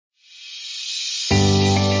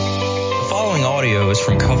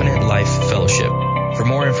from Covenant Life Fellowship. For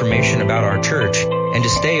more information about our church and to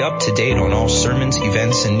stay up to date on all sermons,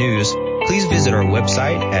 events, and news, please visit our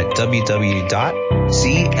website at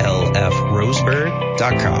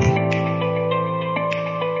www.clfroseburg.com.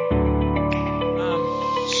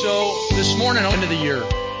 So this morning, end of the year,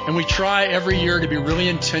 and we try every year to be really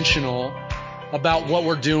intentional about what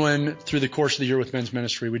we're doing through the course of the year with men's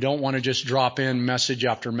ministry. We don't want to just drop in message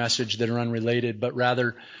after message that are unrelated, but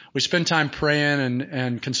rather we spend time praying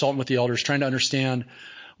and consulting with the elders, trying to understand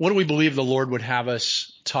what do we believe the Lord would have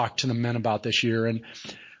us talk to the men about this year. And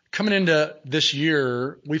coming into this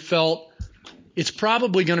year, we felt it's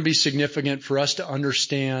probably going to be significant for us to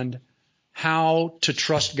understand how to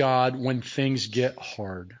trust God when things get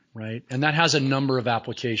hard, right? And that has a number of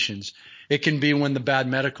applications. It can be when the bad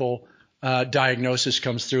medical diagnosis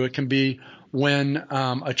comes through. It can be when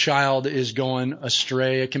a child is going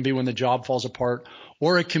astray. It can be when the job falls apart.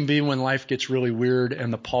 Or it can be when life gets really weird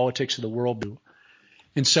and the politics of the world do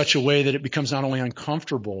in such a way that it becomes not only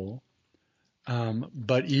uncomfortable,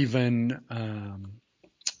 but even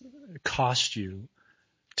cost you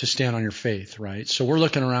to stand on your faith, right? So we're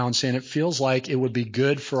looking around saying it feels like it would be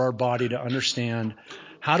good for our body to understand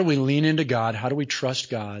how do we lean into God? How do we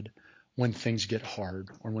trust God when things get hard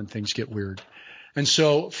or when things get weird? And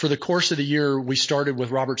so for the course of the year, we started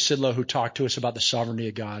with Robert Sidlow, who talked to us about the sovereignty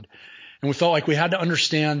of God. And we felt like we had to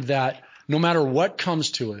understand that no matter what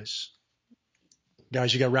comes to us,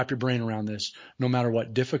 guys, you got to wrap your brain around this. No matter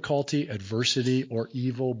what difficulty, adversity, or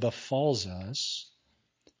evil befalls us,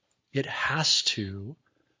 it has to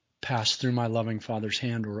pass through my loving Father's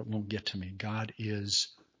hand or it won't get to me. God is,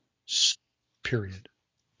 period.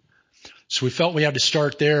 So we felt we had to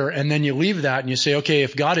start there, and then you leave that and you say, okay,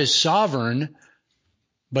 if God is sovereign,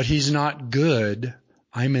 but he's not good,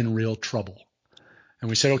 I'm in real trouble. And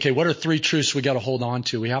we said, okay, what are three truths we got to hold on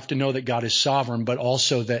to? We have to know that God is sovereign, but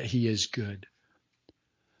also that he is good.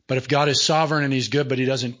 But if God is sovereign and he's good, but he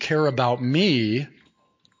doesn't care about me,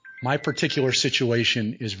 my particular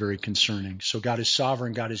situation is very concerning. So God is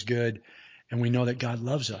sovereign, God is good, and we know that God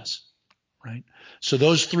loves us, right? So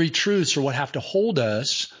those three truths are what have to hold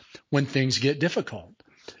us when things get difficult.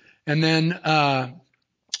 And then,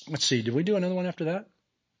 let's see, did we do another one after that?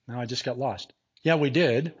 No, I just got lost. Yeah, we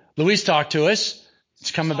did. Louise talked to us.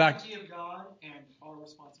 It's coming back. Of God and our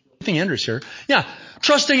responsibility. I think Andrew's here. Yeah,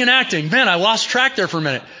 trusting and acting. Man, I lost track there for a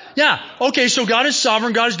minute. Yeah, okay, so God is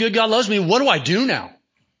sovereign, God is good, God loves me. What do I do now?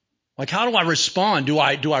 Like, how do I respond? Do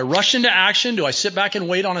I rush into action? Do I sit back and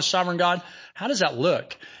wait on a sovereign God? How does that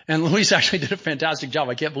look? And Louise actually did a fantastic job.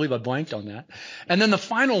 I can't believe I blanked on that. And then the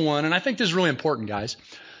final one, and I think this is really important, guys.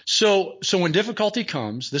 So when difficulty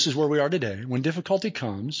comes, this is where we are today. When difficulty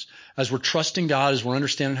comes, as we're trusting God, as we're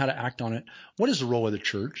understanding how to act on it, what is the role of the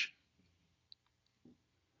church?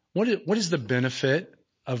 What is the benefit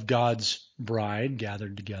of God's bride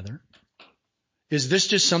gathered together? Is this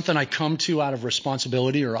just something I come to out of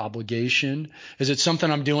responsibility or obligation? Is it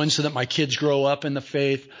something I'm doing so that my kids grow up in the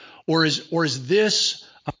faith? Or is this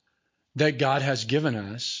that God has given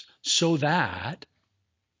us so that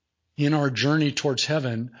in our journey towards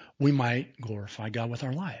heaven, we might glorify God with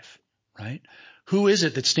our life, right? Who is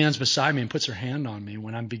it that stands beside me and puts their hand on me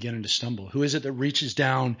when I'm beginning to stumble? Who is it that reaches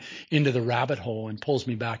down into the rabbit hole and pulls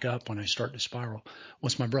me back up when I start to spiral? Well,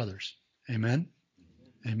 it's my brothers. Amen?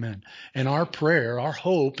 Amen. And our prayer, our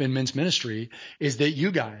hope in men's ministry is that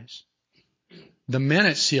you guys, the men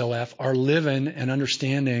at CLF, are living and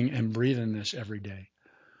understanding and breathing this every day,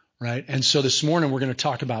 right? And so this morning we're going to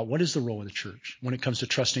talk about what is the role of the church when it comes to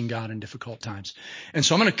trusting God in difficult times. And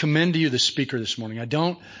so I'm going to commend to you the speaker this morning. I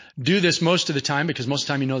don't do this most of the time because most of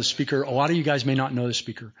the time you know the speaker. A lot of you guys may not know the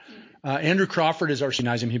speaker. Andrew Crawford is our,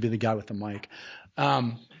 recognize him. He'd be the guy with the mic.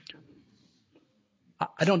 I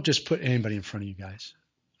don't just put anybody in front of you guys.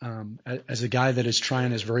 As a guy that is trying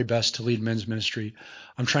his very best to lead men's ministry,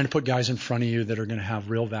 I'm trying to put guys in front of you that are going to have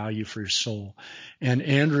real value for your soul. And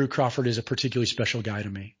Andrew Crawford is a particularly special guy to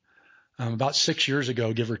me. About 6 years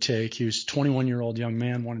ago, give or take, he was a 21-year-old young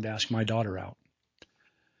man, wanted to ask my daughter out.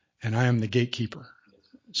 And I am the gatekeeper.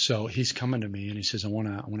 So he's coming to me and he says, I want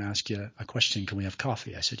to ask you a question. Can we have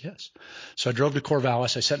coffee? I said, yes. So I drove to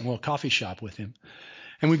Corvallis. I sat in a little coffee shop with him.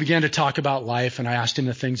 And we began to talk about life, and I asked him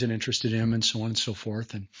the things that interested him and so on and so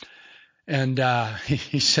forth. And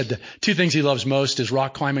he said the two things he loves most is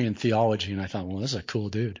rock climbing and theology. And I thought, well, this is a cool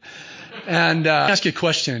dude. And I'll ask you a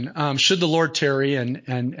question. Should the Lord tarry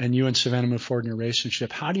and you and Savannah move forward in your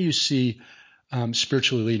relationship, how do you see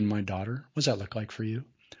spiritually leading my daughter? What does that look like for you?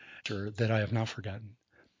 That I have not forgotten.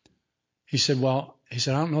 He said, I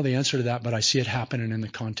don't know the answer to that, but I see it happening in the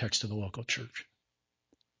context of the local church.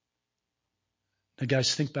 Now,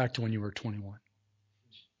 guys, think back to when you were 21.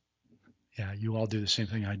 Yeah, you all do the same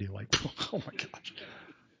thing I do. Like, oh my gosh.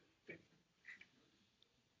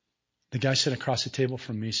 The guy sitting across the table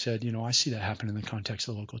from me said, I see that happen in the context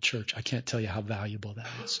of the local church. I can't tell you how valuable that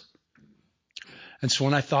is. And so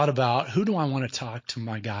when I thought about who do I want to talk to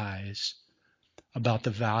my guys about the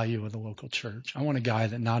value of the local church, I want a guy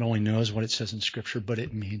that not only knows what it says in Scripture, but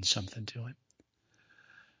it means something to him.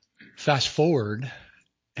 Fast forward,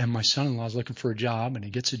 and my son-in-law is looking for a job, and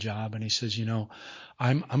he gets a job, and he says,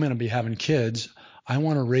 I'm going to be having kids. I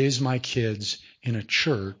want to raise my kids in a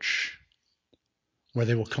church where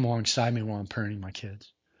they will come alongside me while I'm parenting my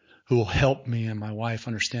kids, who will help me and my wife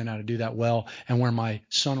understand how to do that well, and where my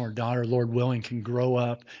son or daughter, Lord willing, can grow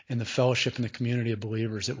up in the fellowship and the community of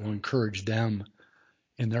believers that will encourage them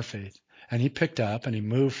in their faith. And he picked up and he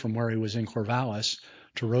moved from where he was in Corvallis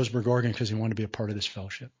to Roseburg, Oregon, because he wanted to be a part of this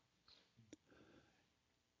fellowship.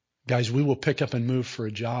 Guys, we will pick up and move for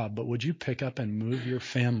a job, but would you pick up and move your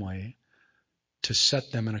family to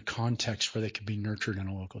set them in a context where they could be nurtured in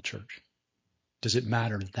a local church? Does it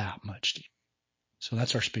matter that much to you? So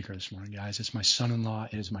that's our speaker this morning, guys. It's my son-in-law.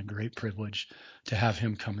 It is my great privilege to have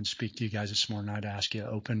him come and speak to you guys this morning. I'd ask you to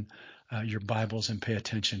open your Bibles and pay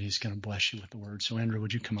attention. He's going to bless you with the word. So, Andrew,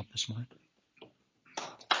 would you come up this morning?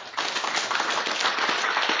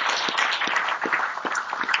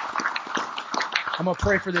 I'm going to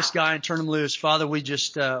pray for this guy and turn him loose. Father, we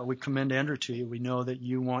commend Andrew to you. We know that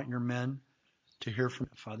you want your men to hear from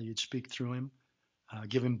him. Father, you'd speak through him.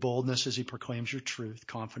 Give him boldness as he proclaims your truth,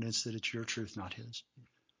 confidence that it's your truth, not his.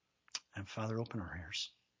 And Father, open our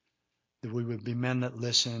ears, that we would be men that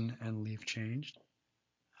listen and leave changed,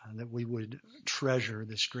 that we would treasure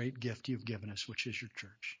this great gift you've given us, which is your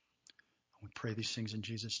church. We pray these things in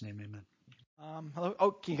Jesus' name, amen. Hello.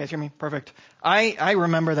 Oh, can you guys hear me? Perfect. I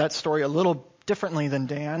remember that story a little differently than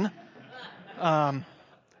Dan. I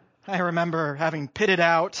remember having pitted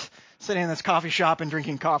out, sitting in this coffee shop and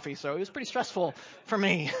drinking coffee, so it was pretty stressful for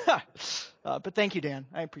me. But thank you, Dan.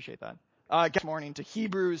 I appreciate that. Good morning to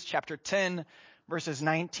Hebrews chapter 10, verses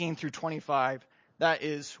 19 through 25. That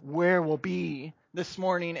is where we'll be this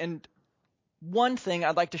morning. And one thing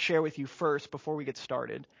I'd like to share with you first before we get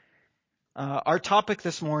started. Our topic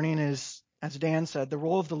this morning is, as Dan said, the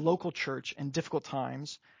role of the local church in difficult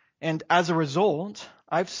times. And as a result,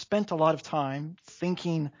 I've spent a lot of time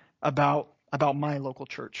thinking about my local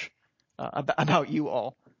church, about you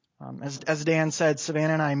all. As Dan said,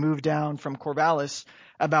 Savannah and I moved down from Corvallis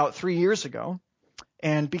about 3 years ago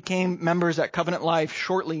and became members at Covenant Life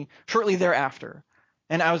shortly thereafter.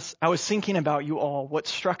 And I was thinking about you all. What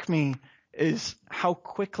struck me is how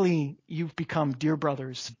quickly you've become dear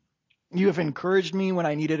brothers. You have encouraged me when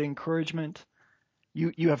I needed encouragement.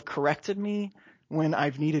 You have corrected me when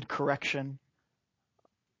I've needed correction.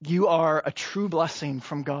 You are a true blessing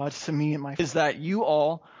from God to me and my family. Is that you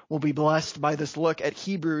all will be blessed by this look at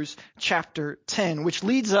Hebrews chapter 10, which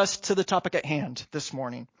leads us to the topic at hand this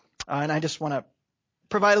morning. And I just want to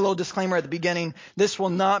provide a little disclaimer at the beginning. This will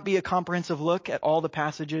not be a comprehensive look at all the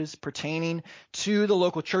passages pertaining to the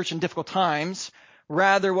local church in difficult times.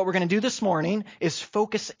 Rather, what we're going to do this morning is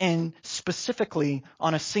focus in specifically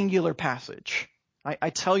on a singular passage.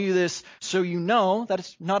 I tell you this so you know that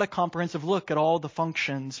it's not a comprehensive look at all the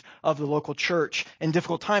functions of the local church in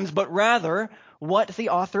difficult times, but rather what the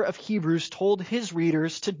author of Hebrews told his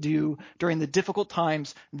readers to do during the difficult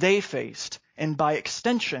times they faced, and by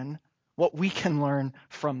extension, what we can learn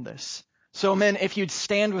from this. So, men, if you'd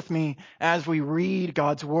stand with me as we read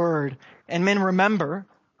God's word, and men, remember,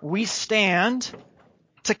 we stand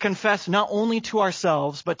to confess not only to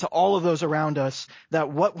ourselves, but to all of those around us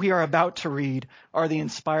that what we are about to read are the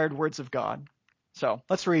inspired words of God. So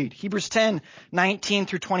let's read Hebrews 10, 19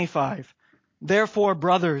 through 25. Therefore,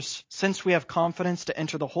 brothers, since we have confidence to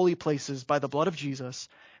enter the holy places by the blood of Jesus,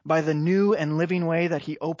 by the new and living way that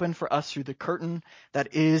he opened for us through the curtain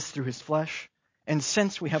that is through his flesh, and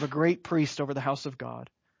since we have a great priest over the house of God,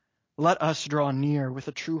 let us draw near with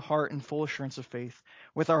a true heart and full assurance of faith,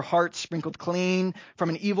 with our hearts sprinkled clean from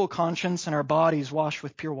an evil conscience and our bodies washed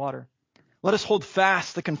with pure water. Let us hold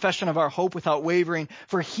fast the confession of our hope without wavering,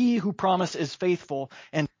 for he who promised is faithful,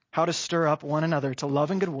 and how to stir up one another to love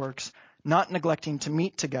and good works, not neglecting to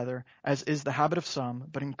meet together, as is the habit of some,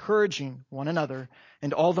 but encouraging one another,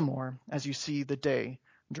 and all the more as you see the day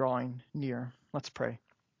drawing near. Let's pray.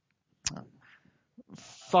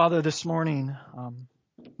 Father, this morning,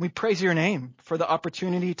 we praise your name for the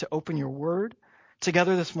opportunity to open your word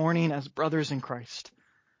together this morning as brothers in Christ.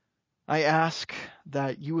 I ask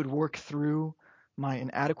that you would work through my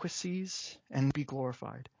inadequacies and be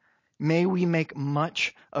glorified. May we make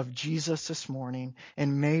much of Jesus this morning,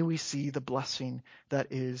 and may we see the blessing that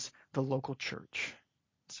is the local church.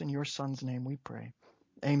 It's in your Son's name we pray.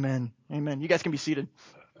 Amen. Amen. You guys can be seated.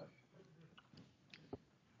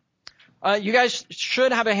 You guys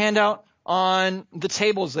should have a handout on the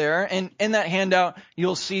tables there. And in that handout,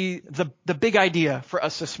 you'll see the big idea for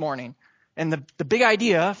us this morning. And the big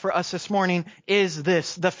idea for us this morning is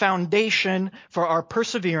this: the foundation for our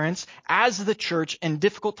perseverance as the church in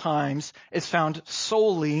difficult times is found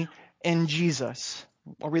solely in Jesus.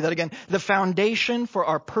 I'll read that again. The foundation for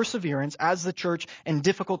our perseverance as the church in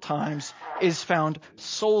difficult times is found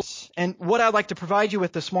solely. And what I'd like to provide you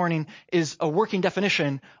with this morning is a working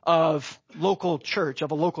definition of local church, of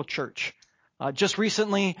a local church. Just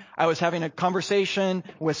recently, I was having a conversation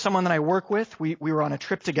with someone that I work with. We were on a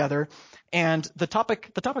trip together, and the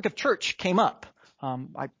topic of church came up.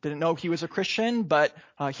 I didn't know he was a Christian, but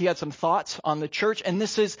he had some thoughts on the church, and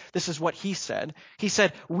this is what he said. He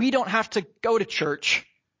said, "We don't have to go to church.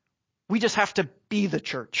 We just have to be the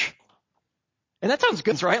church." And that sounds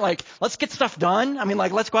good, right? Like, let's get stuff done. I mean,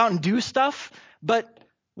 like, let's go out and do stuff. But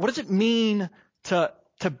what does it mean to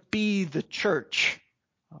be the church?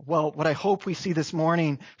 Well, what I hope we see this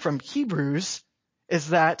morning from Hebrews is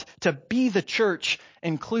that to be the church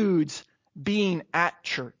includes being at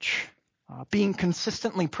church, being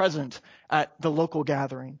consistently present at the local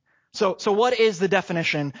gathering. So what is the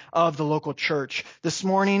definition of the local church? This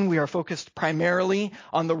morning, we are focused primarily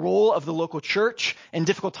on the role of the local church in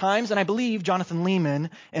difficult times, and I believe Jonathan Lehman,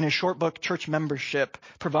 in his short book, Church Membership,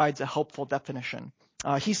 provides a helpful definition.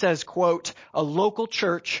 He says, quote, "A local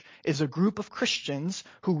church is a group of Christians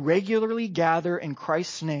who regularly gather in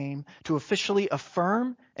Christ's name to officially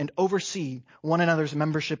affirm and oversee one another's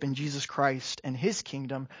membership in Jesus Christ and his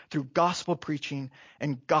kingdom through gospel preaching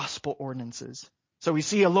and gospel ordinances." So we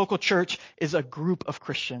see a local church is a group of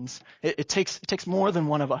Christians. It takes more than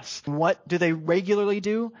one of us. What do they regularly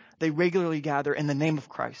do? They regularly gather in the name of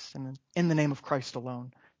Christ and in the name of Christ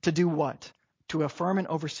alone. To do what? To affirm and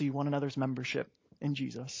oversee one another's membership in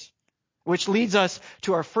Jesus. Which leads us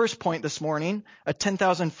to our first point this morning, a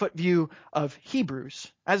 10,000-foot view of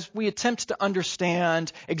Hebrews. As we attempt to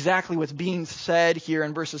understand exactly what's being said here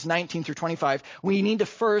in verses 19 through 25, we need to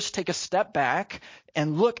first take a step back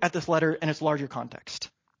and look at this letter in its larger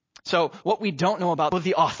context. So what we don't know about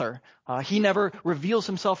the author, he never reveals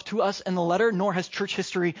himself to us in the letter, nor has church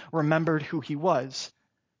history remembered who he was.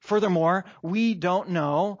 Furthermore, we don't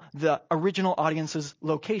know the original audience's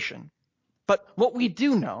location. But what we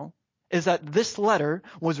do know is that this letter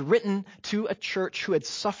was written to a church who had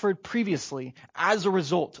suffered previously as a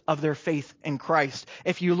result of their faith in Christ.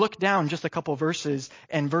 If you look down just a couple verses,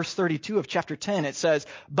 in verse 32 of chapter 10, it says,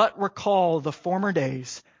 "But recall the former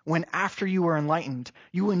days when after you were enlightened,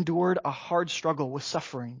 you endured a hard struggle with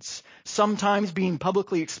sufferings, sometimes being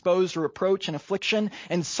publicly exposed to reproach and affliction,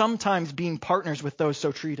 and sometimes being partners with those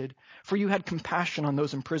so treated. For you had compassion on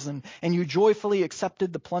those in prison, and you joyfully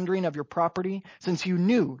accepted the plundering of your property, since you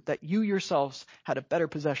knew that you yourselves had a better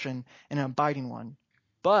possession and an abiding one.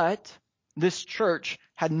 But this church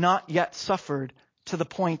had not yet suffered to the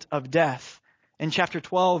point of death." In chapter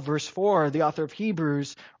 12, verse 4, the author of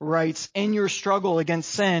Hebrews writes, "In your struggle against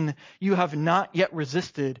sin, you have not yet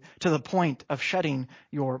resisted to the point of shedding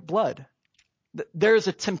your blood." There is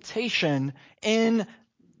a temptation in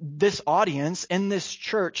this audience, in this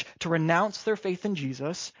church, to renounce their faith in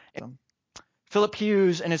Jesus. Philip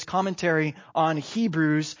Hughes, in his commentary on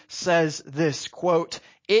Hebrews, says this, quote,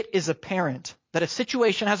 "It is apparent that a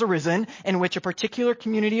situation has arisen in which a particular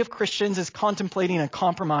community of Christians is contemplating a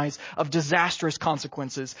compromise of disastrous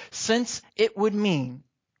consequences, since it would mean,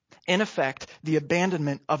 in effect, the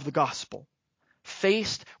abandonment of the gospel.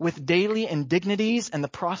 Faced with daily indignities and the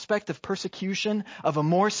prospect of persecution of a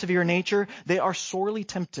more severe nature, they are sorely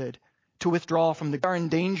tempted to withdraw from the are in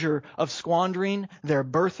danger of squandering their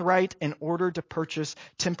birthright in order to purchase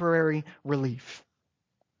temporary relief."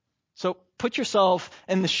 So put yourself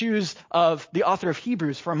in the shoes of the author of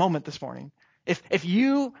Hebrews for a moment this morning. If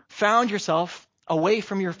you found yourself away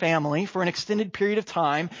from your family for an extended period of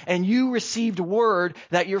time, and you received word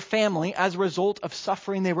that your family, as a result of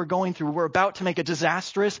suffering they were going through, were about to make a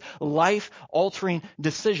disastrous, life-altering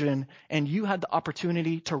decision, and you had the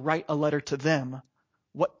opportunity to write a letter to them,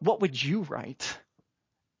 what would you write?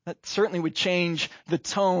 That certainly would change the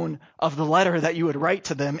tone of the letter that you would write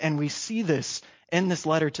to them, and we see this in this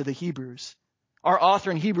letter to the Hebrews. Our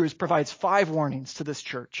author in Hebrews provides 5 warnings to this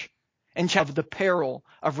church and of the peril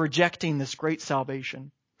of rejecting this great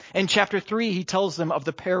salvation. In chapter 3, he tells them of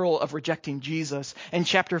the peril of rejecting Jesus. In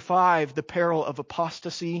chapter 5, the peril of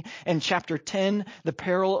apostasy. In chapter 10, the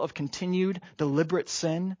peril of continued deliberate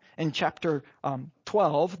sin. In chapter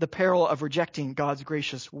 12, the peril of rejecting God's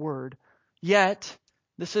gracious word. Yet,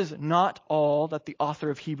 this is not all that the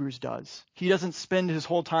author of Hebrews does. He doesn't spend his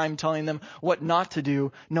whole time telling them what not to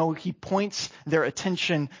do. No, he points their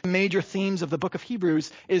attention. The major themes of the book of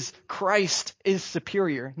Hebrews is Christ is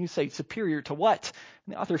superior. You say, superior to what?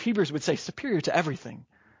 And the author of Hebrews would say, superior to everything.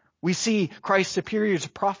 We see Christ superior to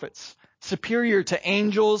prophets, superior to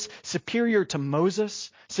angels, superior to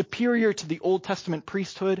Moses, superior to the Old Testament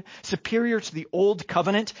priesthood, superior to the Old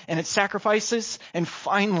Covenant and its sacrifices, and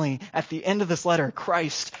finally, at the end of this letter,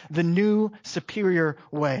 Christ, the new superior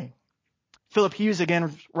way. Philip Hughes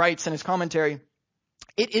again writes in his commentary,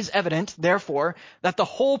 "It is evident, therefore, that the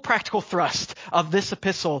whole practical thrust of this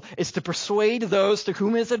epistle is to persuade those to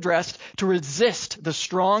whom it is addressed to resist the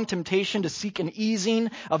strong temptation to seek an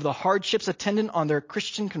easing of the hardships attendant on their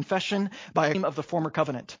Christian confession by a name of the former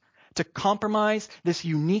covenant. To compromise this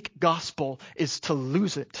unique gospel is to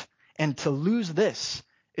lose it, and to lose this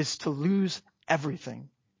is to lose everything."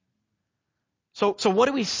 So what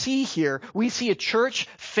do we see here? We see a church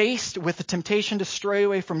faced with the temptation to stray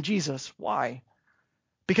away from Jesus. Why?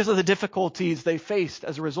 Because of the difficulties they faced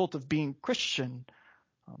as a result of being Christian.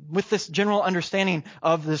 With this general understanding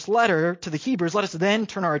of this letter to the Hebrews, let us then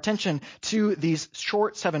turn our attention to these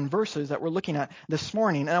short 7 verses that we're looking at this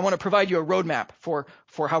morning. And I want to provide you a roadmap for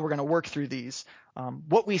how we're going to work through these.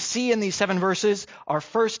 What we see in these 7 verses are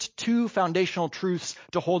first 2 foundational truths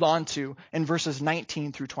to hold on to in verses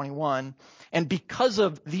 19 through 21. And because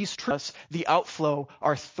of these truths, the outflow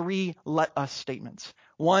are 3 let us statements.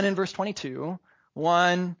 One in verse 22,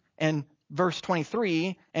 one in verse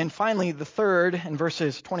 23, and finally the third in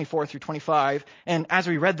verses 24 through 25. And as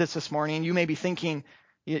we read this morning, you may be thinking,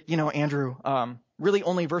 Andrew, really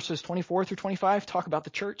only verses 24 through 25 talk about the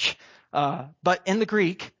church? But in the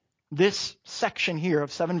Greek, this section here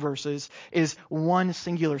of 7 verses is one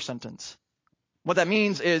singular sentence. What that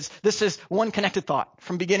means is this is one connected thought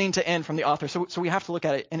from beginning to end from the author. So we have to look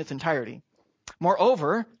at it in its entirety.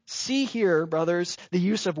 Moreover, see here, brothers, the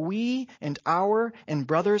use of we and our and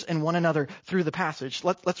brothers and one another through the passage.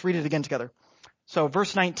 Let's read it again together. So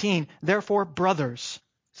verse 19, therefore, brothers,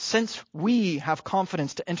 since we have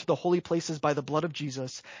confidence to enter the holy places by the blood of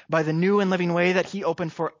Jesus, by the new and living way that he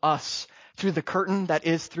opened for us, through the curtain that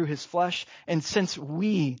is through his flesh, and since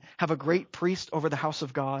we have a great priest over the house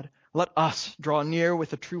of God, let us draw near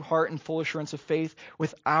with a true heart and full assurance of faith,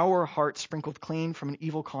 with our hearts sprinkled clean from an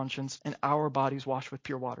evil conscience and our bodies washed with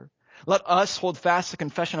pure water. Let us hold fast the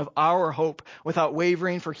confession of our hope without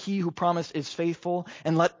wavering, for he who promised is faithful.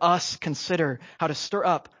 And let us consider how to stir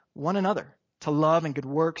up one another to love and good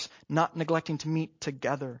works, not neglecting to meet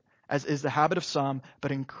together, as is the habit of some,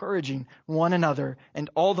 but encouraging one another, and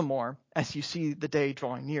all the more as you see the day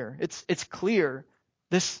drawing near. It's clear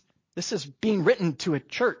this is being written to a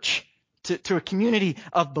church, to a community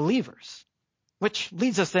of believers. Which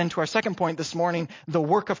leads us then to our second point this morning, the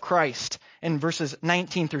work of Christ in verses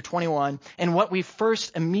 19 through 21. And what we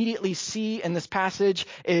first immediately see in this passage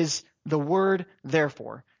is the word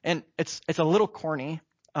therefore. And it's a little corny,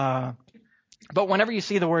 but whenever you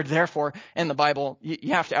see the word therefore in the Bible,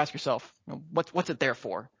 you have to ask yourself, what's it there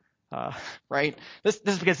for? Right? This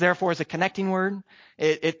is because therefore is a connecting word.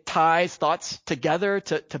 It ties thoughts together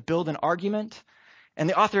to build an argument. And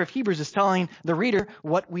the author of Hebrews is telling the reader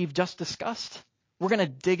what we've just discussed. We're going to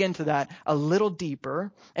dig into that a little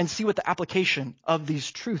deeper and see what the application of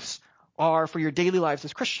these truths are for your daily lives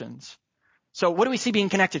as Christians. So what do we see being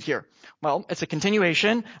connected here? Well, it's a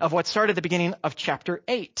continuation of what started at the beginning of chapter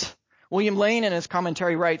 8. William Lane in his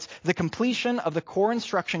commentary writes, the completion of the core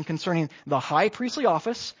instruction concerning the high priestly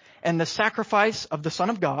office and the sacrifice of the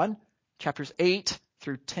Son of God, chapters 8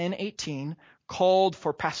 through 10:18, called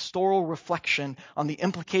for pastoral reflection on the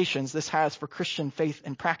implications this has for Christian faith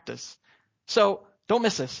and practice. So don't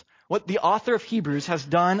miss this. What the author of Hebrews has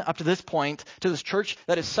done up to this point to this church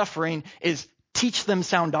that is suffering is teach them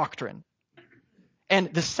sound doctrine.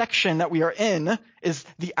 And the section that we are in is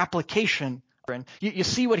the application. You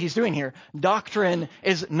see what he's doing here. Doctrine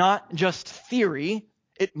is not just theory.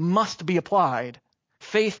 It must be applied.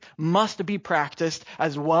 Faith must be practiced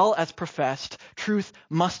as well as professed. Truth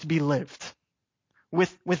must be lived.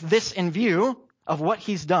 With this in view of what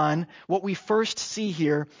he's done, what we first see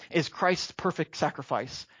here is Christ's perfect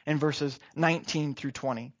sacrifice in verses 19 through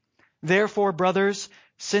 20. Therefore, brothers,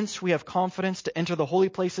 since we have confidence to enter the holy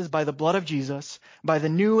places by the blood of Jesus, by the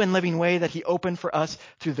new and living way that he opened for us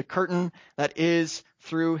through the curtain that is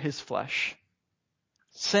through his flesh.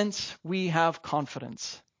 Since we have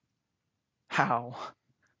confidence. How?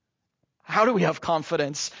 How do we have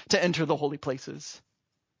confidence to enter the holy places?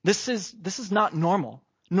 This is not normal,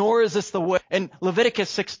 nor is this the way. In Leviticus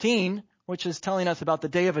 16, which is telling us about the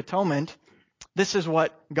Day of Atonement, This is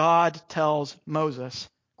what God tells Moses.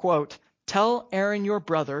 Quote, "Tell Aaron your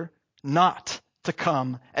brother not to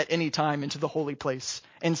come at any time into the holy place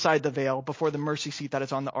inside the veil before the mercy seat that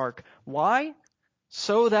is on the ark." Why?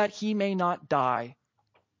 So that he may not die.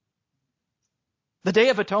 The Day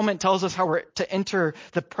of Atonement tells us how we're to enter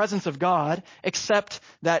the presence of God, except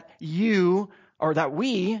that you, or that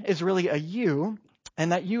we, is really a you,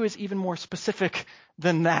 and that you is even more specific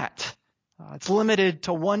than that. It's limited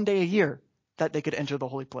to one day a year that they could enter the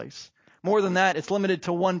holy place. More than that, it's limited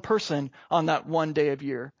to one person on that one day of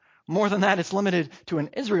year. More than that, it's limited to an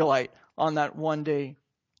Israelite on that one day.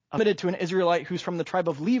 Limited to an Israelite who's from the tribe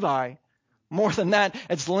of Levi. More than that,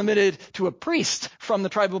 it's limited to a priest from the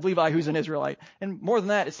tribe of Levi who's an Israelite. And more than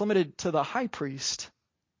that, it's limited to the high priest.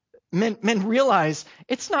 Men realize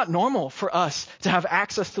it's not normal for us to have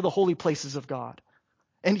access to the holy places of God.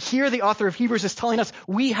 And here the author of Hebrews is telling us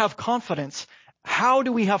we have confidence. How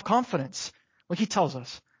do we have confidence? Well, he tells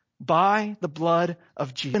us, by the blood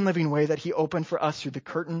of Jesus, the living way that he opened for us through the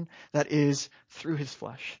curtain that is through his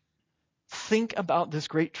flesh. Think about this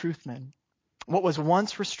great truth, men. What was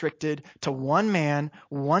once restricted to one man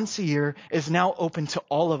once a year is now open to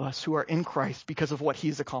all of us who are in Christ because of what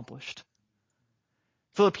he's accomplished.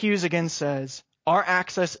 Philip Hughes again says, our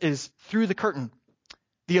access is through the curtain.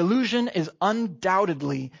 The allusion is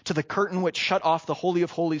undoubtedly to the curtain which shut off the Holy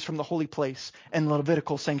of Holies from the holy place in the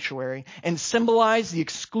Levitical sanctuary and symbolized the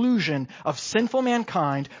exclusion of sinful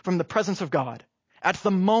mankind from the presence of God. At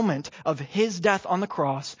the moment of his death on the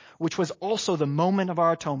cross, which was also the moment of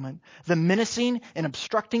our atonement, the menacing and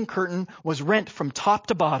obstructing curtain was rent from top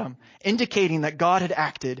to bottom, indicating that God had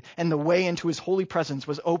acted and the way into his holy presence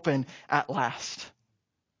was open at last.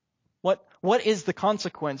 What is the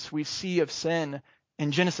consequence we see of sin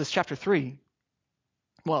in Genesis chapter 3?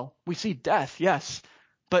 Well, we see death, yes,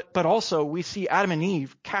 but also we see Adam and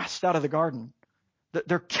Eve cast out of the garden.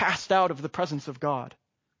 They're cast out of the presence of God.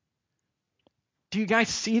 Do you guys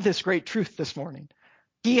see this great truth this morning?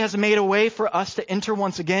 He has made a way for us to enter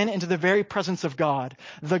once again into the very presence of God.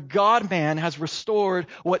 The God-man has restored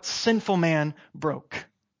what sinful man broke.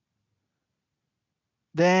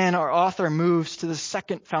 Then our author moves to the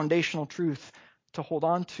second foundational truth to hold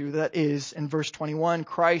on to. That is, in verse 21,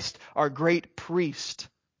 Christ, our great priest,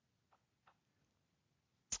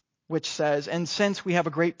 which says, and since we have a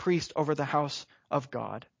great priest over the house of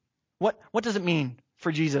God. What does it mean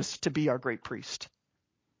for Jesus to be our great priest?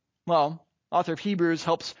 Well, author of Hebrews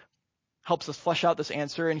helps us flesh out this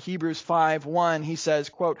answer. In Hebrews 5:1, he says,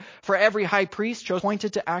 quote, "For every high priest chose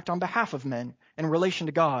appointed to act on behalf of men in relation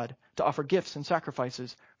to God, to offer gifts and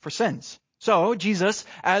sacrifices for sins." So Jesus,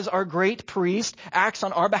 as our great priest, acts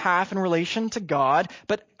on our behalf in relation to God.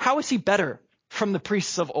 But how is he better from the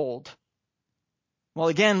priests of old? Well,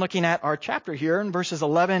 again, looking at our chapter here in verses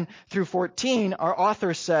 11 through 14, our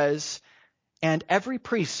author says, "And every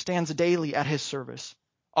priest stands daily at his service,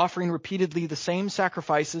 offering repeatedly the same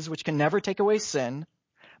sacrifices which can never take away sin.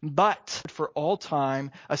 But for all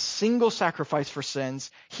time, a single sacrifice for sins,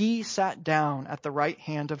 he sat down at the right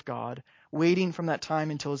hand of God, waiting from that time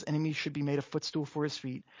until his enemies should be made a footstool for his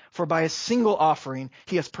feet. For by a single offering,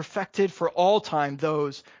 he has perfected for all time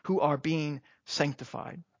those who are being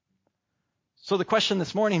sanctified." So the question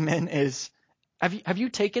this morning, men, is, have you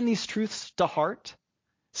taken these truths to heart?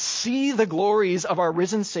 See the glories of our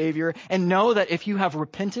risen Savior and know that if you have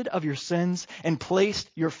repented of your sins and placed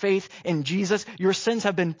your faith in Jesus, your sins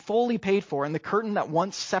have been fully paid for and the curtain that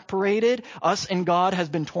once separated us and God has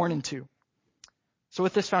been torn in two. So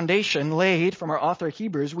with this foundation laid from our author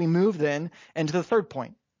Hebrews, we move then into the third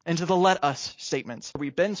point, into the let us statements.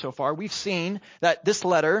 We've been so far, we've seen that this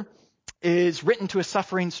letter is written to a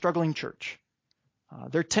suffering, struggling church.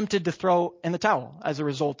 They're tempted to throw in the towel as a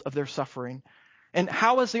result of their suffering. And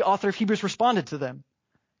how has the author of Hebrews responded to them?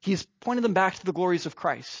 He's pointed them back to the glories of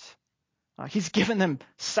Christ. He's given them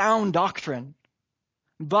sound doctrine.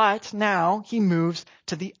 But now he moves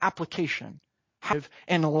to the application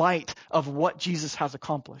in light of what Jesus has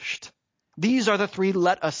accomplished. These are the three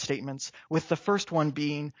let us statements, with the first one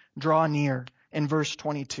being draw near in verse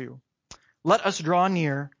 22. Let us draw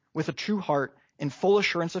near with a true heart in full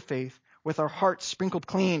assurance of faith, with our hearts sprinkled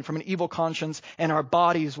clean from an evil conscience and our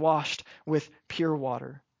bodies washed with pure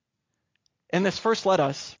water. In this first let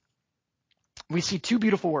us, we see two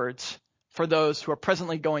beautiful words for those who are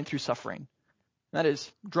presently going through suffering. That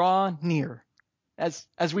is, draw near. As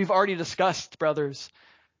we've already discussed, brothers,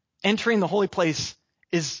 entering the holy place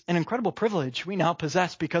is an incredible privilege we now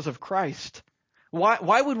possess because of Christ.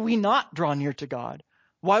 Why would we not draw near to God?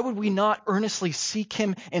 Why would we not earnestly seek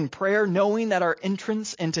him in prayer, knowing that our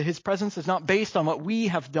entrance into his presence is not based on what we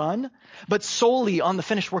have done, but solely on the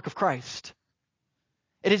finished work of Christ?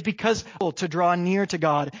 It is because to draw near to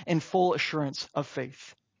God in full assurance of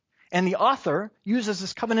faith. And the author uses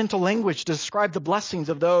this covenantal language to describe the blessings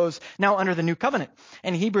of those now under the new covenant.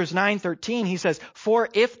 In Hebrews 9:13, he says, "For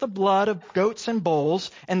if the blood of goats and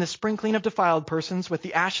bulls and the sprinkling of defiled persons with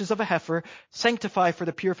the ashes of a heifer sanctify for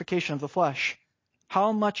the purification of the flesh,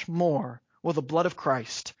 how much more will the blood of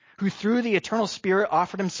Christ, who through the eternal Spirit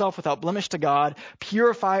offered himself without blemish to God,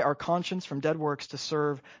 purify our conscience from dead works to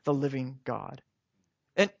serve the living God?"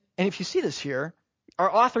 And if you see this here,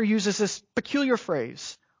 our author uses this peculiar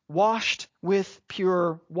phrase, washed with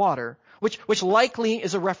pure water, which likely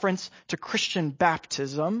is a reference to Christian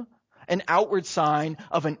baptism, an outward sign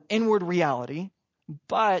of an inward reality,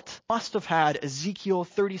 but must have had Ezekiel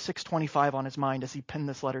 36:25 on his mind as he penned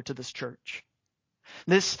this letter to this church.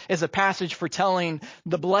 This is a passage foretelling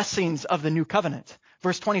the blessings of the new covenant.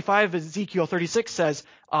 Verse 25 of Ezekiel 36 says,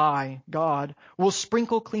 "I, God, will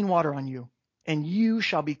sprinkle clean water on you, and you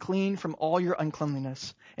shall be clean from all your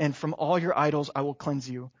uncleanliness, and from all your idols I will cleanse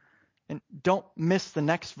you." And don't miss the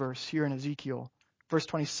next verse here in Ezekiel. Verse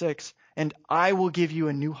 26, "And I will give you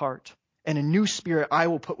a new heart, and a new spirit I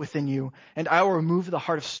will put within you, and I will remove the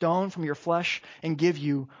heart of stone from your flesh and give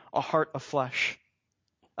you a heart of flesh."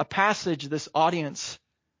 A passage this audience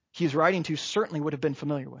he's writing to certainly would have been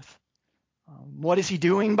familiar with. What is he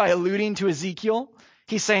doing by alluding to Ezekiel?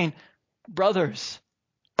 He's saying, brothers,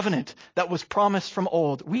 covenant that was promised from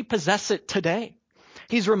old, we possess it today.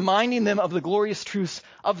 He's reminding them of the glorious truths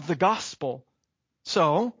of the gospel.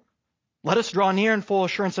 So, let us draw near in full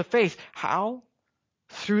assurance of faith. How?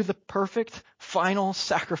 Through the perfect final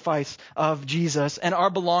sacrifice of Jesus and our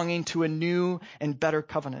belonging to a new and better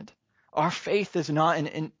covenant. Our faith is not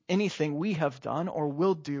in anything we have done or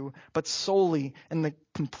will do, but solely and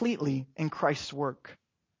completely in Christ's work.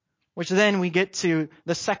 Which then we get to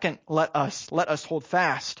the second let us hold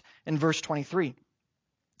fast in verse 23.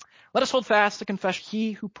 Let us hold fast to confess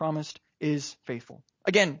he who promised is faithful.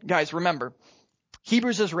 Again, guys, remember,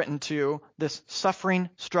 Hebrews is written to this suffering,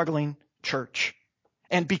 struggling church.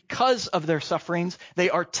 And because of their sufferings, they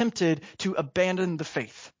are tempted to abandon the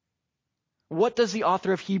faith. What does the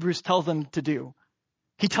author of Hebrews tell them to do?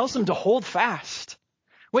 He tells them to hold fast,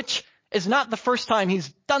 which is not the first time he's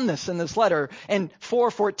done this in this letter. In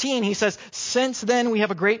 4:14, he says, "Since then we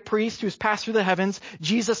have a great priest who has passed through the heavens,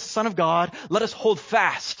 Jesus, the Son of God, let us hold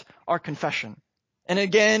fast our confession." And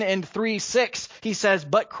again in 3:6, he says,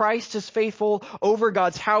 "But Christ is faithful over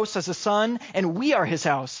God's house as a son, and we are his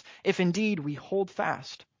house, if indeed we hold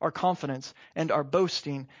fast our confidence and our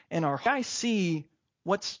boasting in our..." I see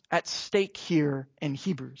what's at stake here in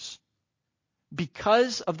Hebrews.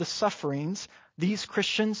 Because of the sufferings these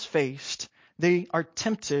Christians faced, they are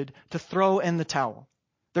tempted to throw in the towel.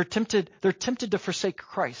 They're tempted to forsake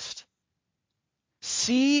Christ.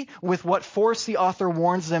 See with what force the author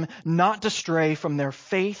warns them not to stray from their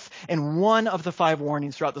faith in one of the 5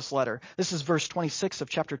 warnings throughout this letter. This is verse 26 of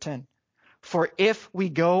chapter 10. "For if we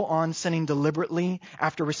go on sinning deliberately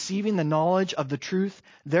after receiving the knowledge of the truth,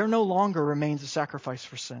 there no longer remains a sacrifice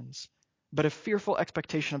for sins, but a fearful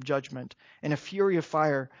expectation of judgment and a fury of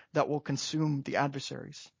fire that will consume the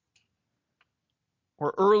adversaries."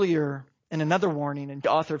 Or earlier in another warning, and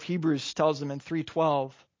the author of Hebrews tells them in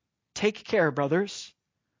 3:12, "Take care, brothers,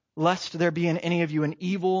 lest there be in any of you an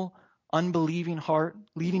evil, unbelieving heart,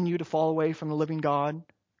 leading you to fall away from the living God."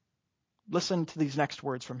 Listen to these next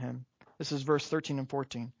words from him. This is verse 13 and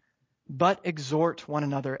 14. "But exhort one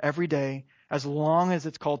another every day, as long as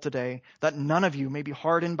it's called today, that none of you may be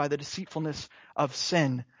hardened by the deceitfulness of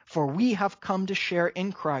sin. For we have come to share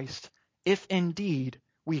in Christ, if indeed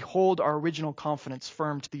we hold our original confidence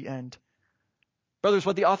firm to the end." Brothers,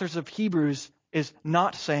 what the authors of Hebrews is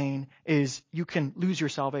not saying is you can lose your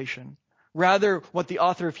salvation. Rather, what the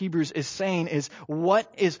author of Hebrews is saying is,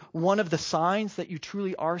 what is one of the signs that you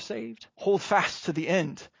truly are saved? Hold fast to the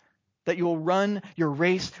end, that you will run your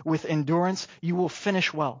race with endurance. You will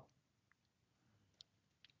finish well.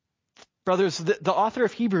 Brothers, the author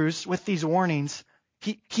of Hebrews, with these warnings,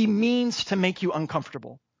 he means to make you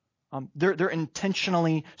uncomfortable. They're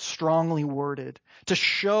intentionally, strongly worded to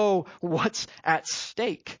show what's at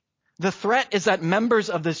stake. The threat is that members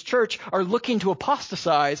of this church are looking to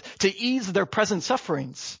apostatize to ease their present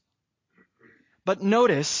sufferings. But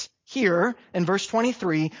notice here in verse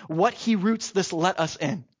 23 what he roots this "let us"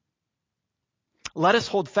 in. "Let us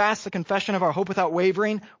hold fast the confession of our hope without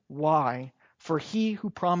wavering." Why? "For he who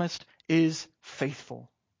promised is faithful."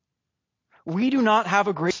 We do not have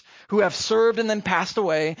a great who have served and then passed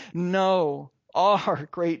away. No, our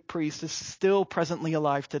great priest is still presently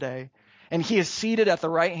alive today. And he is seated at the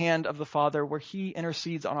right hand of the Father, where he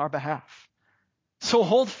intercedes on our behalf. So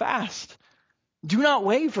hold fast. Do not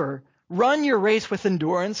waver. Run your race with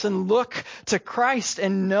endurance and look to Christ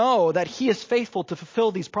and know that he is faithful to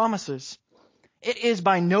fulfill these promises. It is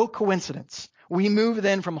by no coincidence we move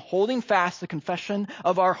then from holding fast the confession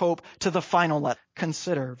of our hope to the final letter.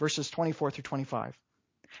 Consider verses 24 through 25.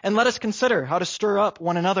 And let us consider how to stir up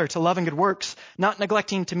one another to love and good works, not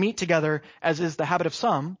neglecting to meet together as is the habit of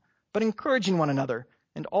some, but encouraging one another,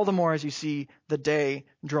 and all the more as you see the day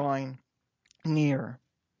drawing near.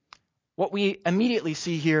 What we immediately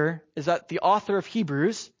see here is that the author of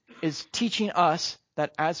Hebrews is teaching us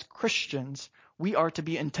that as Christians, we are to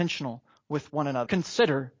be intentional with one another.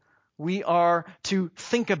 Consider, we are to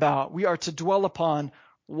think about, we are to dwell upon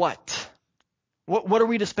what? What are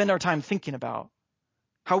we to spend our time thinking about?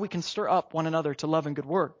 How we can stir up one another to love and good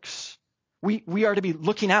works. We are to be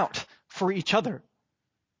looking out for each other.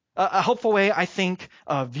 A helpful way, I think,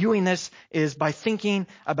 of viewing this is by thinking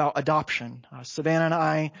about adoption. Savannah and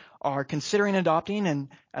I are considering adopting, and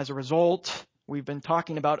as a result, we've been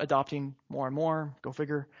talking about adopting more and more. Go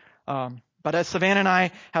figure. But as Savannah and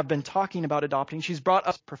I have been talking about adopting, she's brought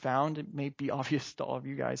us profound. It may be obvious to all of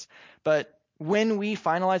you guys, but when we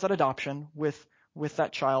finalize that adoption with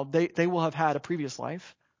that child, they will have had a previous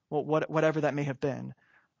life, whatever that may have been.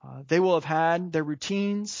 They will have had their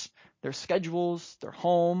routines, their schedules, their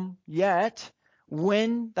home. Yet,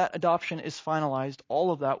 when that adoption is finalized,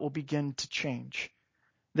 all of that will begin to change.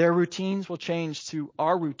 Their routines will change to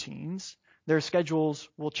our routines. Their schedules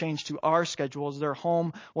will change to our schedules. Their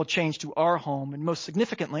home will change to our home. And most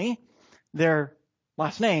significantly, their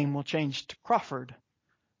last name will change to Crawford.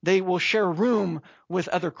 They will share a room with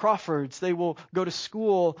other Crawfords. They will go to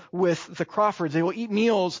school with the Crawfords. They will eat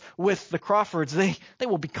meals with the Crawfords. They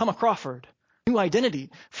will become a Crawford. New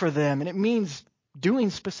identity for them, and it means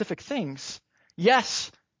doing specific things.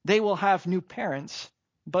 Yes, they will have new parents,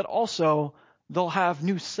 but also they'll have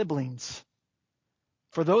new siblings.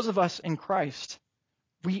 For those of us in Christ,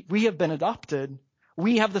 we have been adopted.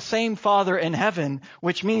 We have the same Father in heaven,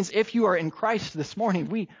 which means if you are in Christ this morning,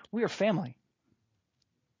 we are family.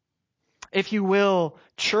 If you will,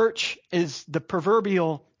 church is the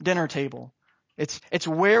proverbial dinner table. It's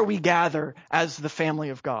where we gather as the family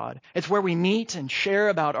of God. It's where we meet and share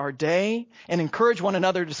about our day and encourage one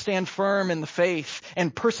another to stand firm in the faith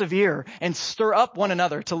and persevere and stir up one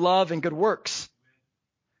another to love and good works.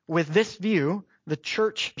 With this view, the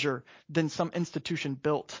church is larger than some institution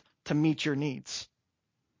built to meet your needs.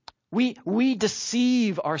 We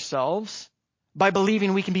deceive ourselves by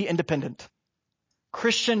believing we can be independent.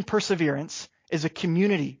 Christian perseverance is a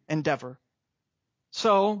community endeavor.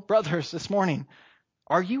 So, brothers, this morning,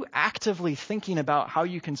 are you actively thinking about how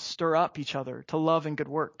you can stir up each other to love and good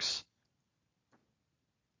works?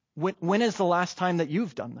 When is the last time that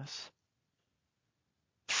you've done this?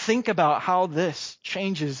 Think about how this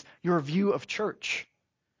changes your view of church.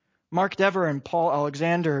 Mark Dever and Paul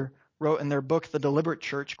Alexander wrote in their book, The Deliberate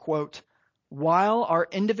Church, quote, "While our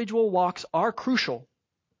individual walks are crucial,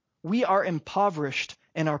 we are impoverished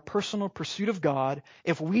in our personal pursuit of God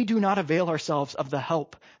if we do not avail ourselves of the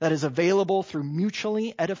help that is available through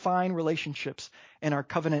mutually edifying relationships in our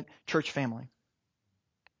covenant church family."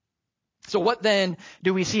 So what then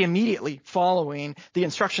do we see immediately following the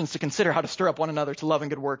instructions to consider how to stir up one another to love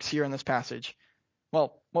and good works here in this passage?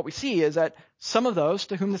 Well, what we see is that some of those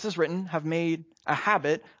to whom this is written have made a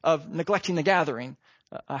habit of neglecting the gathering,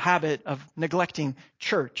 a habit of neglecting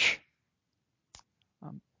church.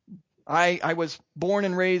 I was born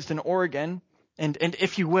and raised in Oregon, and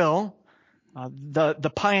if you will,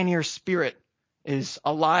 the pioneer spirit is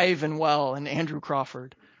alive and well in Andrew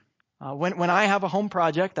Crawford. When I have a home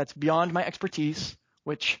project that's beyond my expertise,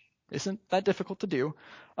 which isn't that difficult to do,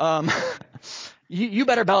 you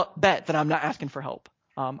better bet that I'm not asking for help.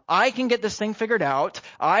 I can get this thing figured out.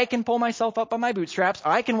 I can pull myself up by my bootstraps.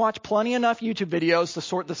 I can watch plenty enough YouTube videos to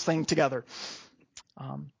sort this thing together.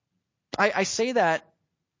 I say that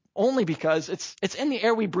only because it's in the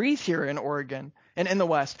air we breathe here in Oregon and in the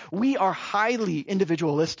West. We are highly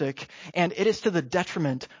individualistic, and it is to the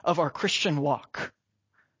detriment of our Christian walk.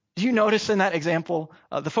 Do you notice in that example,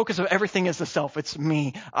 the focus of everything is the self. It's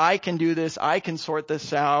me. I can do this. I can sort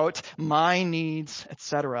this out. My needs,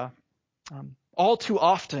 etc. All too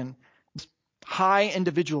often, high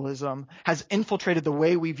individualism has infiltrated the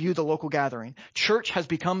way we view the local gathering. Church has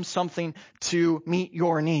become something to meet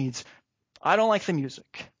your needs. I don't like the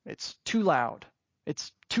music. It's too loud.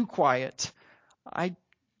 It's too quiet. I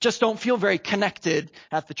just don't feel very connected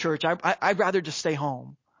at the church. I'd rather just stay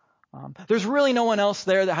home. There's really no one else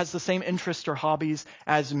there that has the same interests or hobbies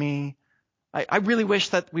as me. I really wish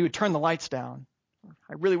that we would turn the lights down.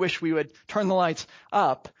 I really wish we would turn the lights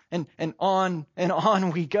up, and on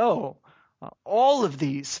we go. All of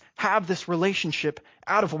these have this relationship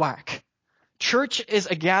out of whack. Church is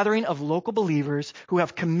a gathering of local believers who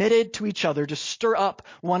have committed to each other to stir up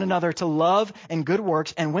one another to love and good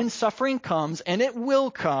works, and when suffering comes, and it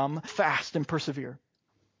will come, fast and persevere.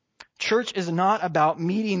 Church is not about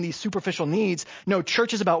meeting these superficial needs. No,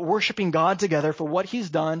 church is about worshiping God together for what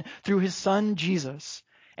he's done through his son, Jesus,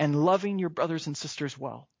 and loving your brothers and sisters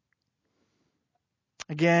well.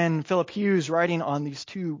 Again, Philip Hughes, writing on these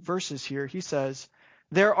two verses here, he says,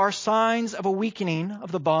 there are signs of a weakening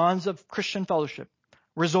of the bonds of Christian fellowship,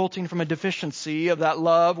 resulting from a deficiency of that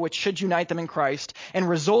love which should unite them in Christ, and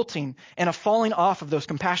resulting in a falling off of those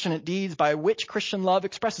compassionate deeds by which Christian love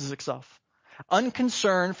expresses itself.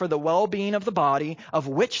 Unconcern for the well-being of the body of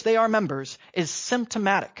which they are members is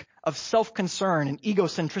symptomatic of self-concern and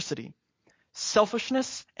egocentricity.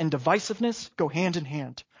 Selfishness and divisiveness go hand in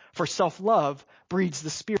hand, for self-love breeds the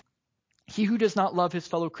Spirit. He who does not love his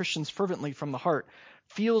fellow Christians fervently from the heart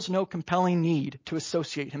feels no compelling need to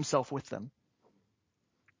associate himself with them.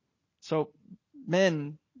 So,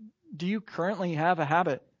 men, do you currently have a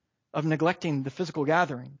habit of neglecting the physical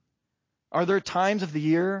gathering? Are there times of the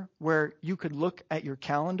year where you could look at your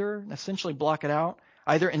calendar and essentially block it out,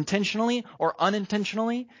 either intentionally or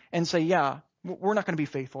unintentionally, and say, yeah, we're not going to be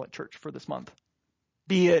faithful at church for this month?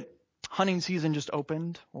 Be it hunting season just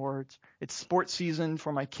opened, or it's sports season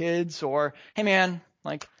for my kids, or, hey man,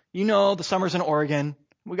 the summer's in Oregon.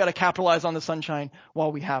 We got to capitalize on the sunshine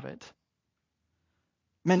while we have it.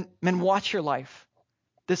 Men, watch your life.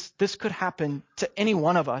 This could happen to any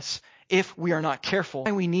one of us if we are not careful.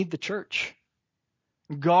 And we need the church.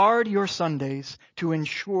 Guard your Sundays to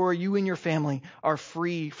ensure you and your family are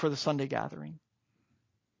free for the Sunday gathering.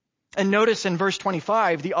 And notice in verse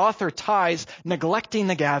 25, the author ties neglecting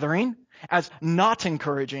the gathering as not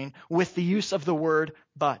encouraging with the use of the word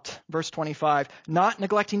but. Verse 25, not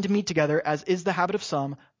neglecting to meet together as is the habit of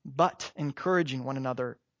some, but encouraging one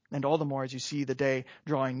another, and all the more as you see the day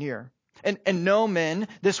drawing near. And no, men,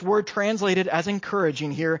 this word translated as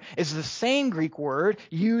encouraging here is the same Greek word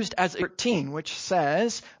used as 13, which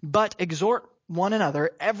says, but exhort one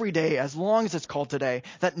another every day as long as it's called today,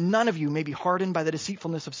 that none of you may be hardened by the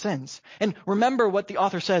deceitfulness of sins. And remember what the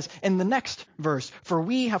author says in the next verse, for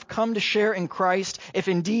we have come to share in Christ if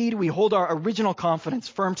indeed we hold our original confidence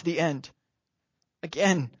firm to the end.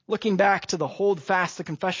 Again, looking back to the hold fast the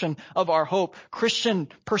confession of our hope, Christian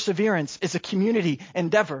perseverance is a community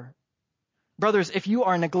endeavor. Brothers, if you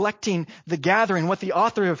are neglecting the gathering, what the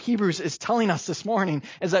author of Hebrews is telling us this morning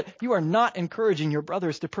is that you are not encouraging your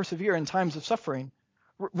brothers to persevere in times of suffering.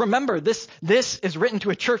 Remember, this is written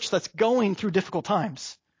to a church that's going through difficult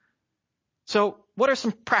times. So what are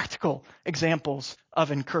some practical examples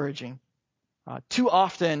of encouraging? Too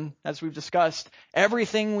often, as we've discussed,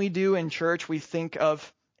 everything we do in church we think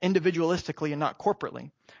of individualistically and not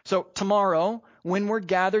corporately. So tomorrow, when we're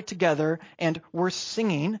gathered together and we're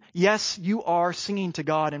singing, yes, you are singing to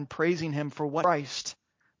God and praising him for what Christ,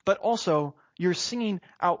 but also you're singing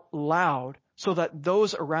out loud so that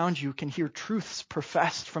those around you can hear truths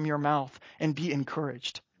professed from your mouth and be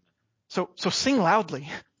encouraged. So sing loudly.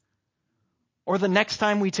 Or the next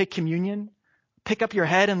time we take communion, pick up your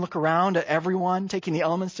head and look around at everyone taking the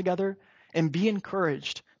elements together and be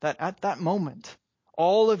encouraged that at that moment,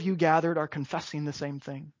 all of you gathered are confessing the same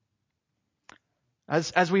thing.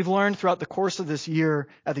 As we've learned throughout the course of this year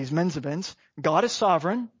at these men's events, God is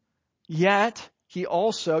sovereign, yet he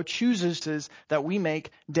also chooses that we make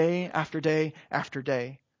day after day after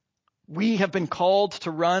day. We have been called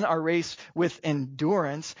to run our race with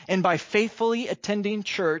endurance, and by faithfully attending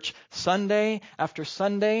church Sunday after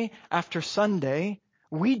Sunday after Sunday,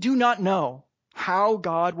 we do not know how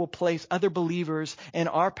God will place other believers in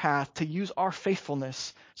our path to use our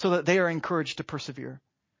faithfulness so that they are encouraged to persevere.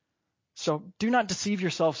 So do not deceive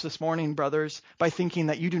yourselves this morning, brothers, by thinking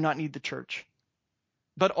that you do not need the church.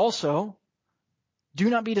 But also, do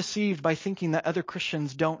not be deceived by thinking that other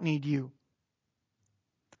Christians don't need you.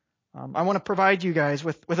 I want to provide you guys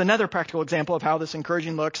with another practical example of how this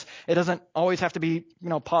encouraging looks. It doesn't always have to be,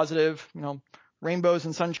 positive, rainbows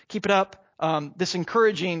and sunshine. Keep it up. This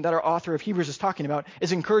encouraging that our author of Hebrews is talking about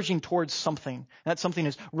is encouraging towards something. And that something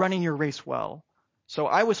is running your race well. So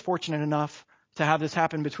I was fortunate enough to have this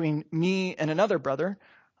happen between me and another brother.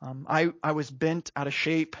 I was bent out of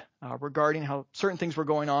shape regarding how certain things were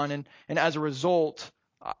going on. And as a result,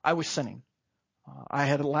 I was sinning. I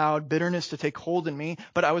had allowed bitterness to take hold in me,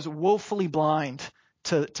 but I was woefully blind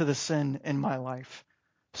to the sin in my life.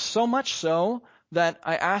 So much so that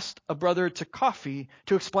I asked a brother to coffee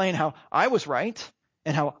to explain how I was right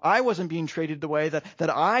and how I wasn't being treated the way that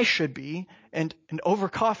I should be. And over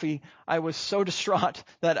coffee, I was so distraught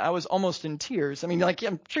that I was almost in tears. I mean, like,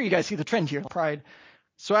 I'm sure you guys see the trend here, pride.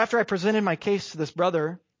 So after I presented my case to this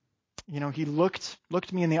brother, he looked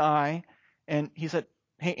me in the eye and he said,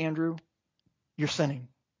 "Hey, Andrew, you're sinning."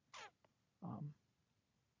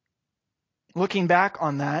 Looking back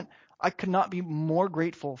on that, I could not be more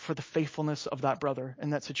grateful for the faithfulness of that brother in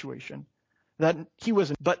that situation. That he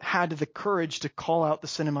but had the courage to call out the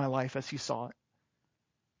sin in my life as he saw it.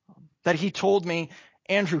 That he told me,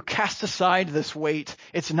 "Andrew, cast aside this weight.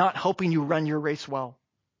 It's not helping you run your race well."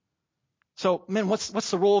 So, man, what's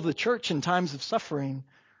the role of the church in times of suffering?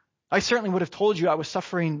 I certainly would have told you I was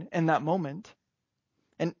suffering in that moment.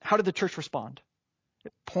 And how did the church respond?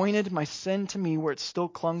 It pointed my sin to me where it still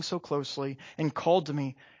clung so closely and called to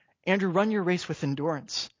me, "Andrew, run your race with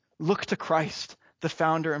endurance. Look to Christ, the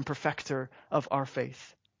founder and perfecter of our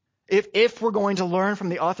faith." If we're going to learn from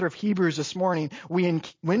the author of Hebrews this morning,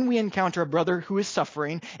 when we encounter a brother who is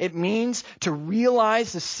suffering, it means to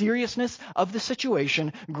realize the seriousness of the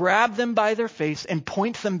situation, grab them by their face, and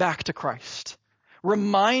point them back to Christ.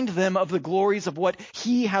 Remind them of the glories of what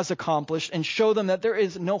he has accomplished and show them that there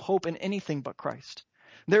is no hope in anything but Christ.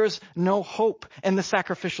 There is no hope in the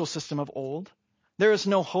sacrificial system of old. There is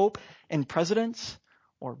no hope in presidents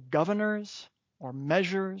or governors or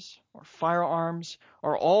measures or firearms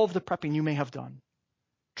or all of the prepping you may have done.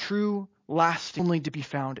 True, lasting, only to be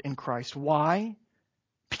found in Christ. Why?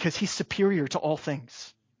 Because he's superior to all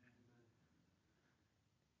things.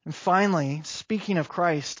 And finally, speaking of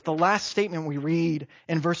Christ, the last statement we read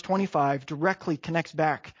in verse 25 directly connects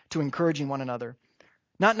back to encouraging one another.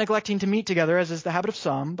 Not neglecting to meet together, as is the habit of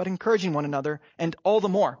some, but encouraging one another, and all the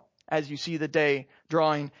more as you see the day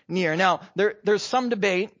drawing near. Now, there's some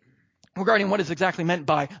debate regarding what is exactly meant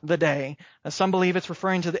by the day. Some believe it's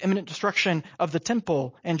referring to the imminent destruction of the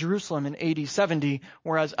temple in Jerusalem in AD 70,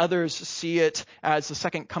 whereas others see it as the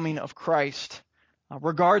second coming of Christ.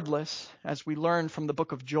 Regardless, as we learn from the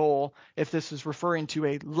book of Joel, if this is referring to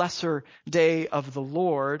a lesser day of the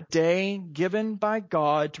Lord, day given by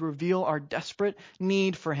God to reveal our desperate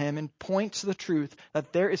need for him and point to the truth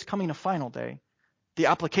that there is coming a final day, the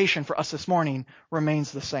application for us this morning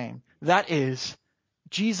remains the same. That is,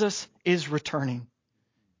 Jesus is returning.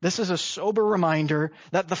 This is a sober reminder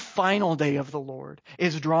that the final day of the Lord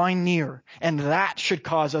is drawing near, and that should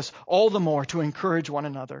cause us all the more to encourage one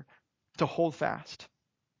another to hold fast.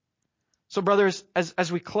 So, brothers,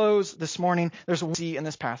 as we close this morning, there's one in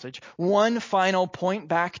this passage. One final point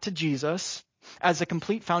back to Jesus as a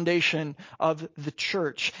complete foundation of the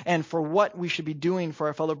church and for what we should be doing for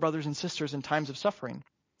our fellow brothers and sisters in times of suffering.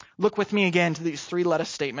 Look with me again to these three let us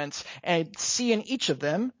statements and see in each of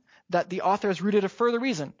them that the author has rooted a further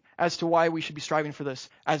reason as to why we should be striving for this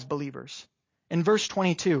as believers. In verse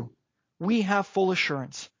 22, we have full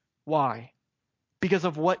assurance. Why? Because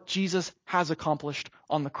of what Jesus has accomplished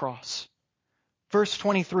on the cross. Verse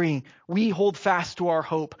 23, we hold fast to our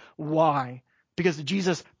hope. Why? Because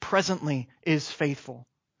Jesus presently is faithful.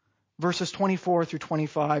 Verses 24 through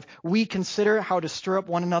 25, we consider how to stir up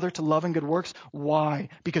one another to love and good works. Why?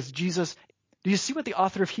 Because Jesus, do you see what the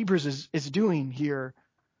author of Hebrews is doing here?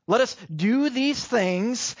 Let us do these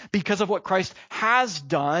things because of what Christ has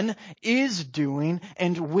done, is doing,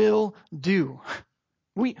 and will do.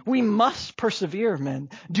 We must persevere, men.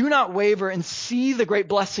 Do not waver and see the great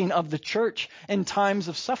blessing of the church in times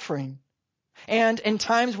of suffering. And in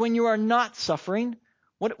times when you are not suffering,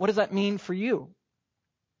 what does that mean for you?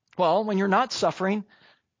 Well, when you're not suffering,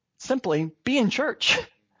 simply be in church.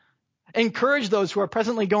 Encourage those who are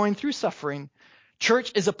presently going through suffering.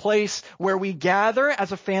 Church is a place where we gather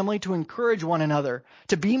as a family to encourage one another,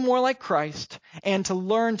 to be more like Christ, and to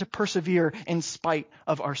learn to persevere in spite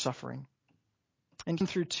of our suffering. And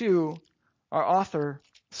through 2, our author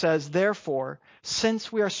says, therefore,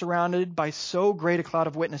 since we are surrounded by so great a cloud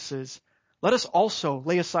of witnesses, let us also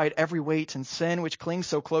lay aside every weight and sin which clings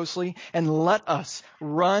so closely, and let us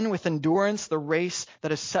run with endurance the race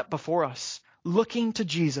that is set before us, looking to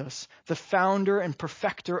Jesus, the founder and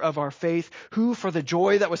perfecter of our faith, who for the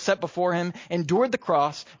joy that was set before him endured the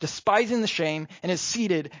cross, despising the shame, and is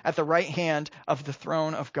seated at the right hand of the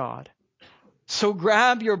throne of God. So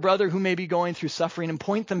grab your brother who may be going through suffering and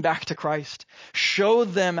point them back to Christ. Show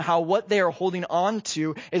them how what they are holding on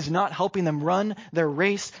to is not helping them run their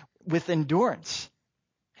race with endurance.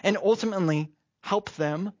 And ultimately, help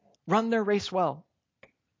them run their race well.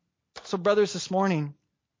 So brothers, this morning,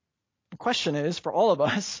 the question is for all of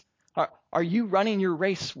us, are you running your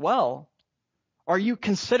race well? Are you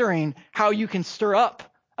considering how you can stir up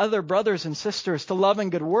other brothers and sisters to love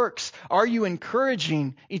and good works? Are you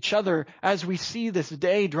encouraging each other as we see this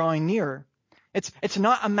day drawing near? It's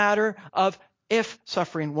not a matter of if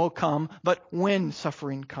suffering will come, but when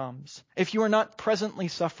suffering comes. If you are not presently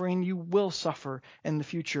suffering, you will suffer in the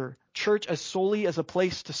future. Church as solely as a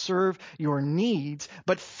place to serve your needs,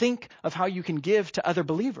 but think of how you can give to other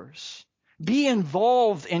believers. Be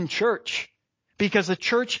involved in church, because the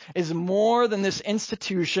church is more than this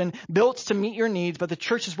institution built to meet your needs, but the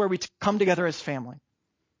church is where we come together as family.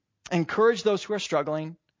 Encourage those who are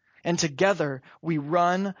struggling, and together we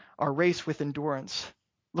run our race with endurance,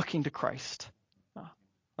 looking to Christ.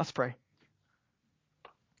 Let's pray.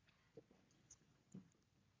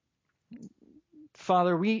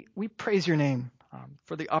 Father, we praise your name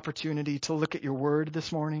for the opportunity to look at your word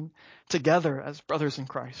this morning together as brothers in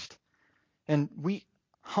Christ. And we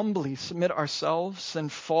humbly submit ourselves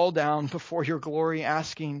and fall down before your glory,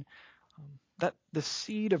 asking that the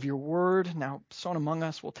seed of your word now sown among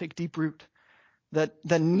us will take deep root, that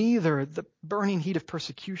neither the burning heat of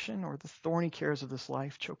persecution or the thorny cares of this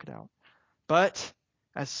life choke it out, but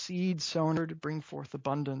as seed sown to bring forth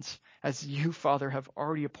abundance, as you, Father, have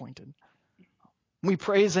already appointed. We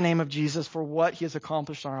praise the name of Jesus for what he has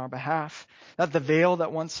accomplished on our behalf, that the veil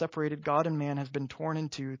that once separated God and man has been torn in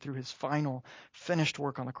two through his final, finished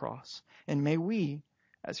work on the cross. And may we,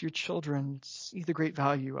 as your children, see the great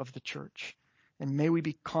value of the church. And may we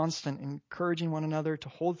be constant in encouraging one another to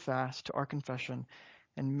hold fast to our confession.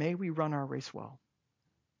 And may we run our race well.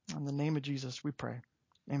 In the name of Jesus, we pray.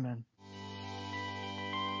 Amen.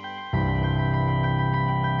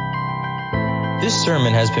 This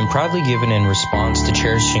sermon has been proudly given in response to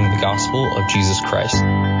cherishing the gospel of Jesus Christ.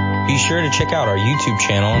 Be sure to check out our YouTube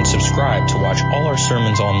channel and subscribe to watch all our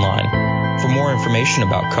sermons online. For more information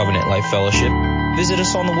about Covenant Life Fellowship, visit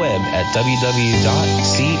us on the web at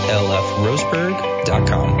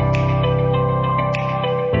www.clfroseburg.com.